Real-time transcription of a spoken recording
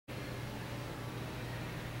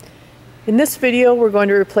In this video, we're going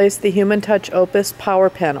to replace the Human Touch Opus power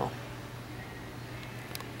panel.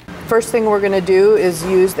 First thing we're going to do is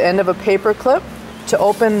use the end of a paper clip to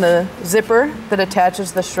open the zipper that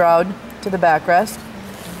attaches the shroud to the backrest.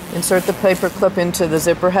 Insert the paper clip into the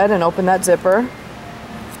zipper head and open that zipper.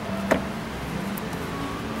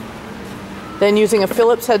 Then, using a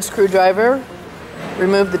Phillips head screwdriver,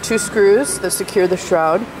 remove the 2 screws that secure the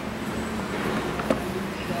shroud.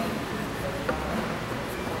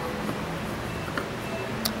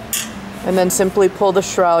 And then simply pull the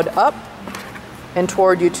shroud up and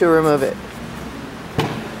toward you to remove it.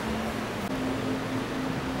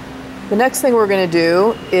 The next thing we're going to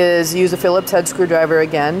do is use a Phillips head screwdriver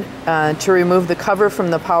again to remove the cover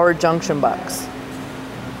from the power junction box.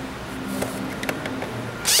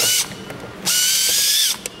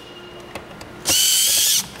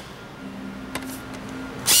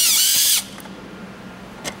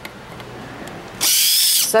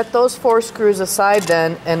 Set those 4 screws aside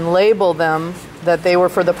then and label them that they were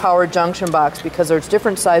for the power junction box, because there's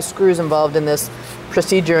different size screws involved in this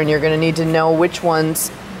procedure and you're going to need to know which ones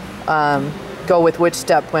go with which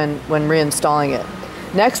step when reinstalling it.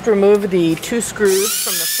 Next, remove the 2 screws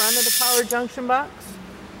from the front of the power junction box.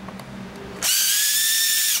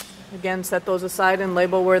 Again, set those aside and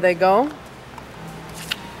label where they go.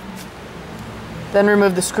 Then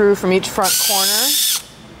remove the screw from each front corner,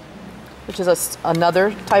 which is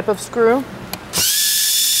another type of screw.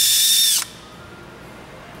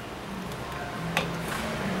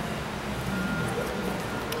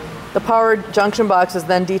 The power junction box is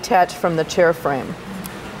then detached from the chair frame.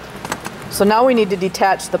 So now we need to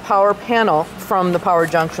detach the power panel from the power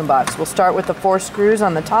junction box. We'll start with the 4 screws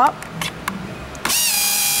on the top.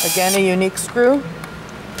 Again, a unique screw.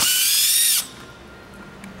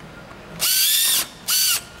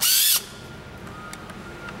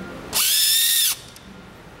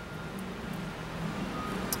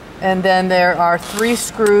 And then there are 3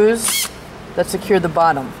 screws that secure the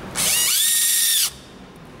bottom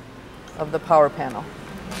of the power panel.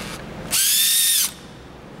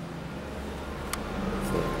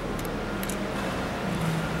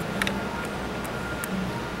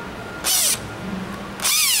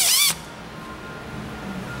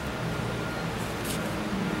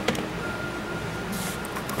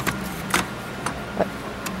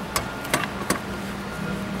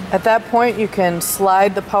 At that point, you can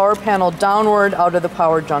slide the power panel downward out of the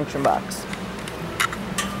power junction box.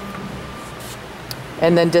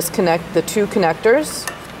 And then disconnect the 2 connectors.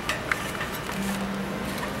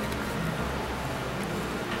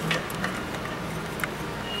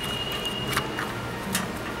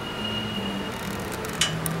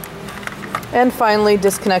 And finally,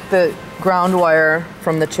 disconnect the ground wire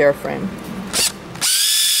from the chair frame.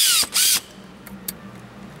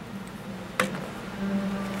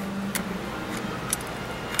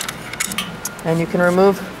 And you can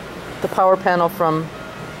remove the power panel from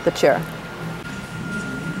the chair.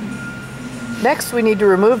 Next, we need to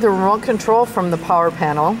remove the remote control from the power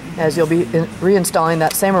panel, as you'll be reinstalling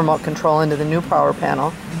that same remote control into the new power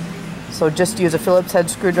panel. So just use a Phillips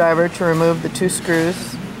head screwdriver to remove the 2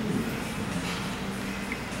 screws.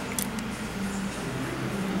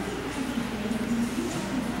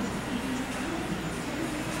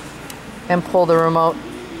 And pull the remote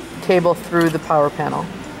cable through the power panel.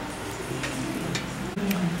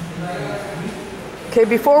 Okay,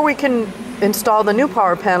 before we can install the new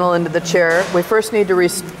power panel into the chair, we first need to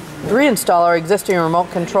reinstall our existing remote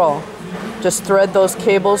control. Just thread those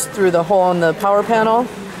cables through the hole in the power panel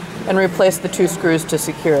and replace the 2 screws to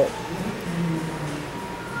secure it.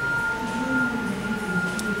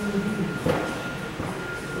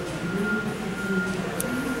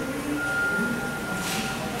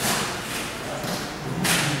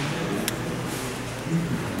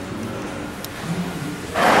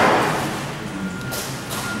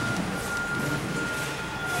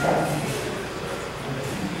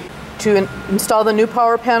 To install the new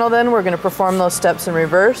power panel then, we're going to perform those steps in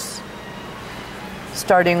reverse,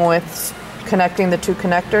 starting with connecting the 2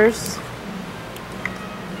 connectors.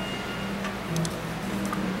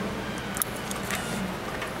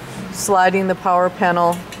 Sliding the power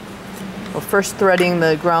panel, well, first threading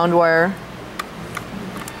the ground wire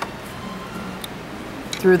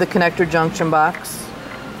through the connector junction box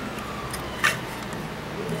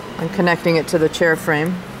and connecting it to the chair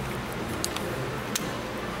frame.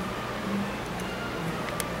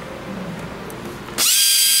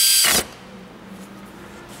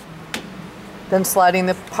 Then sliding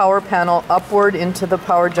the power panel upward into the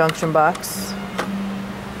power junction box.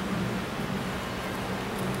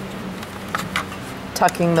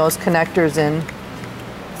 Tucking those connectors in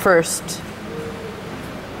first.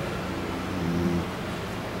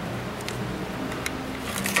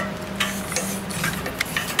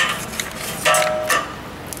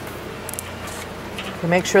 You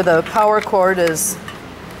make sure the power cord is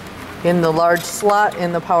in the large slot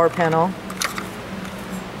in the power panel.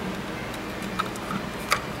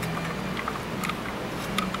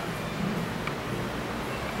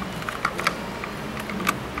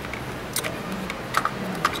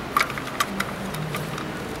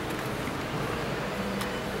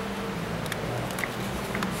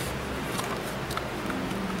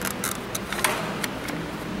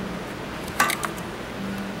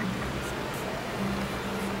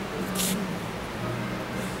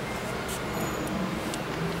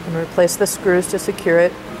 And replace the screws to secure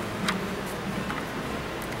it.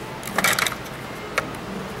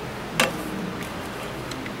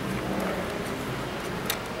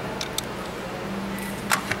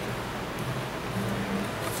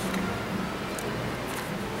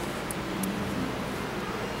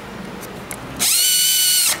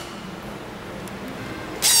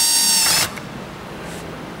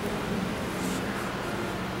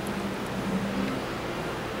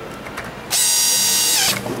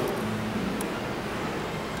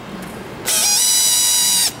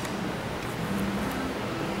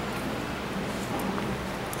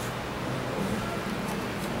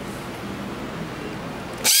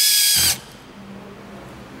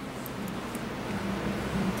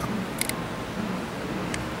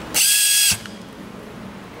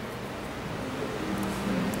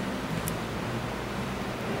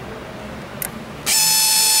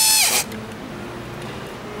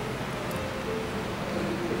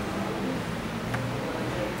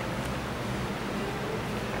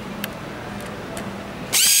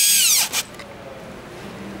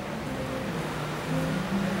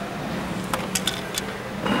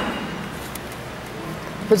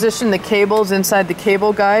 Position the cables inside the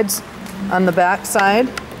cable guides on the back side,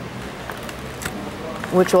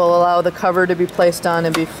 which will allow the cover to be placed on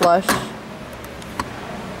and be flush.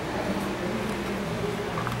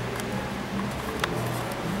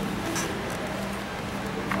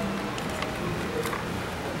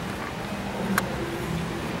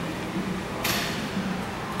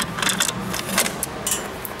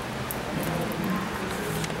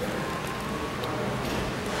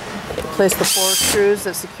 Place the 4 screws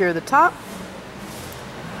that secure the top.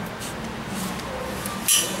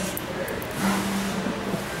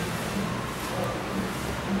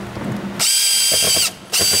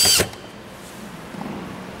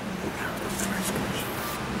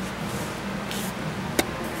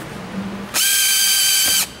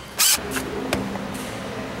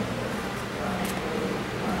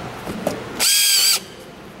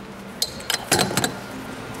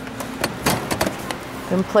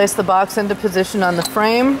 Then place the box into position on the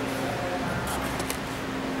frame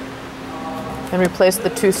and replace the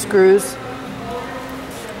 2 screws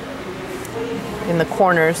in the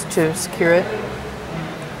corners to secure it.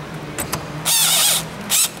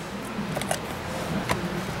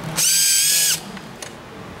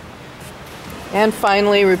 And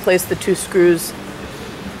finally, replace the 2 screws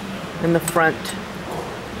in the front.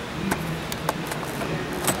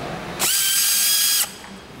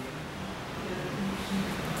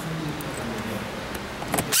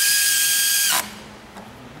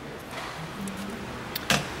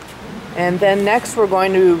 And then next we're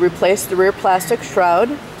going to replace the rear plastic shroud.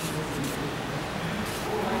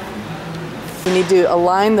 We need to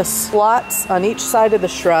align the slots on each side of the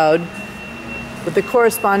shroud with the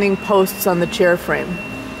corresponding posts on the chair frame.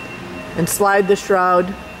 And slide the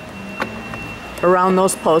shroud around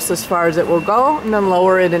those posts as far as it will go, and then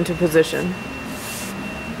lower it into position.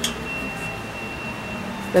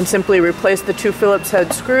 Then simply replace the 2 Phillips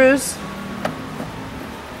head screws.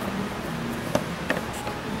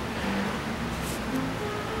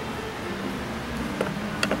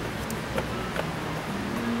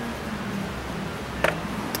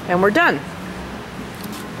 And we're done.